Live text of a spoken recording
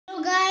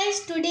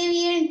guys, today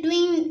we are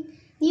doing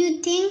new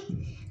thing,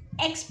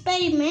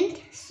 experiment.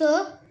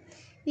 So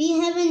we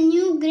have a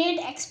new great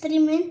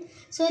experiment.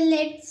 So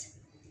let's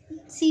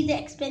see the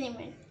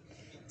experiment.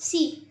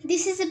 See,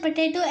 this is a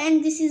potato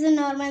and this is a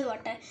normal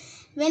water.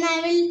 When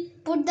I will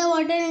put the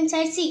water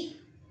inside, see,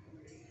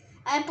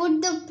 I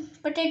put the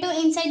potato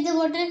inside the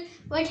water.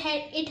 What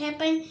it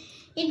happened?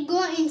 It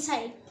go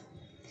inside.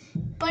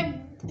 But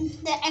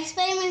the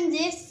experiment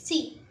is,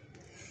 see,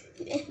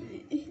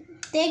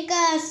 take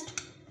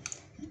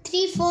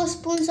 3-4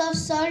 spoons of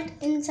salt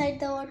inside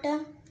the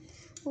water.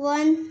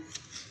 1,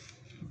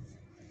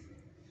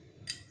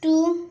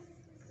 2,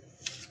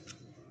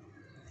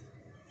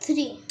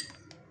 3,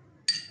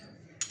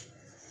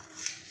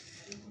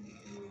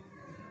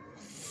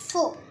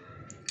 4.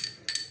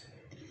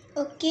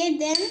 Okay,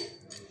 then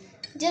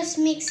just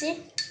mix it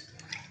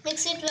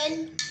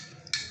well.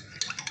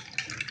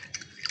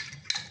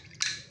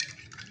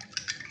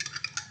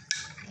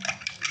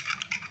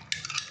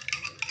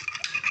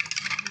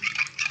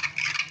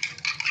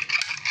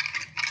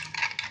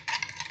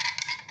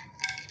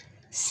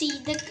 See,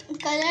 the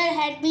color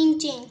had been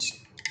changed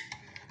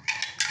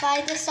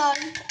by the salt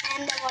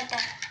and the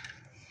water.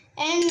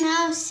 And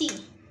now see,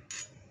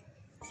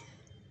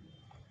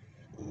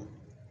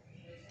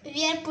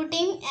 we are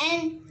putting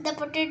and the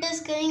potato is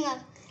going up.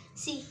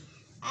 See,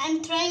 I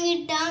am throwing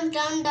it down,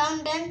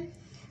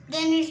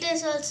 then it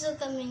is also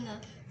coming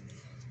up.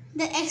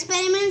 The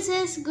experiment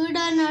is good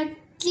or not,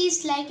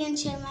 please like and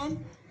share my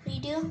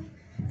video. And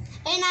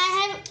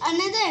I have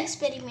another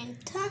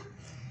experiment.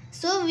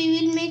 So we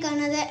will make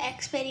another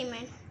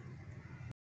experiment.